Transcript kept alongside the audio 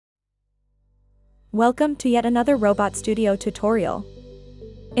Welcome to yet another RobotStudio tutorial.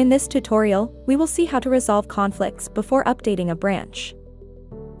 In this tutorial, we will see how to resolve conflicts before updating a branch.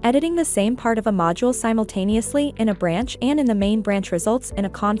 Editing the same part of a module simultaneously in a branch and in the main branch results in a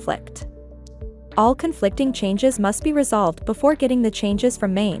conflict. All conflicting changes must be resolved before getting the changes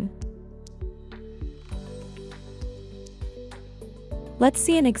from main. Let's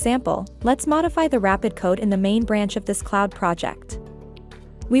see an example. Let's modify the rapid code in the main branch of this cloud project.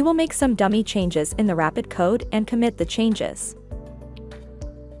 We will make some dummy changes in the rapid code and commit the changes.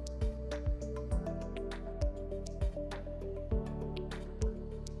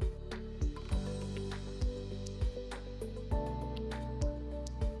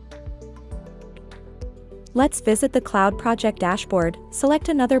 Let's visit the Cloud Project dashboard, select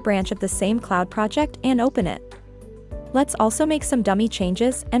another branch of the same cloud project and open it. Let's also make some dummy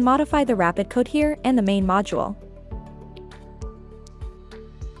changes and modify the rapid code here and the main module.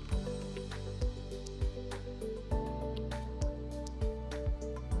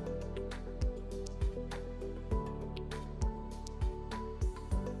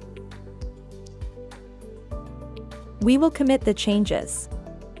 We will commit the changes.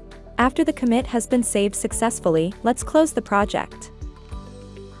 After the commit has been saved successfully, let's close the project.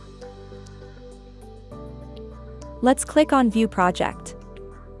 Let's click on View Project.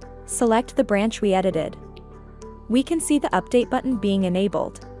 Select the branch we edited. We can see the Update button being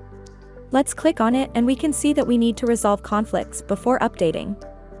enabled. Let's click on it and we can see that we need to resolve conflicts before updating.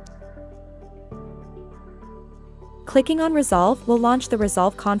 Clicking on Resolve will launch the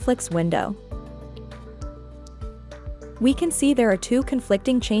Resolve Conflicts window. We can see there are two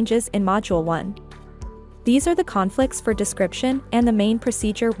conflicting changes in Module 1. These are the conflicts for description and the main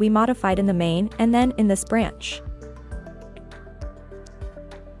procedure we modified in the main and then in this branch.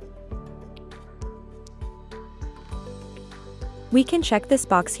 We can check this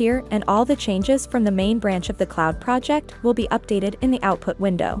box here and all the changes from the main branch of the cloud project will be updated in the output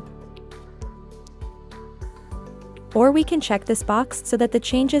window. Or we can check this box so that the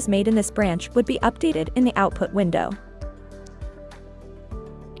changes made in this branch would be updated in the output window.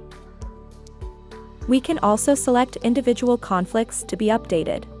 We can also select individual conflicts to be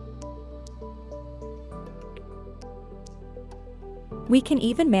updated. We can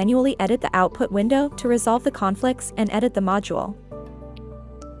even manually edit the output window to resolve the conflicts and edit the module.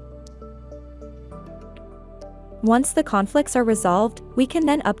 Once the conflicts are resolved, we can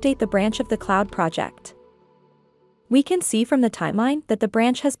then update the branch of the cloud project. We can see from the timeline that the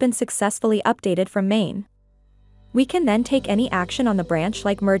branch has been successfully updated from main. We can then take any action on the branch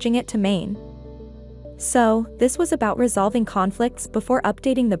like merging it to main. So, this was about resolving conflicts before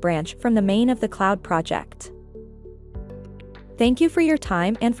updating the branch from the main of the cloud project. Thank you for your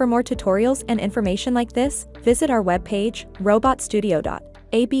time, and for more tutorials and information like this, visit our webpage,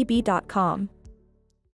 robotstudio.abb.com.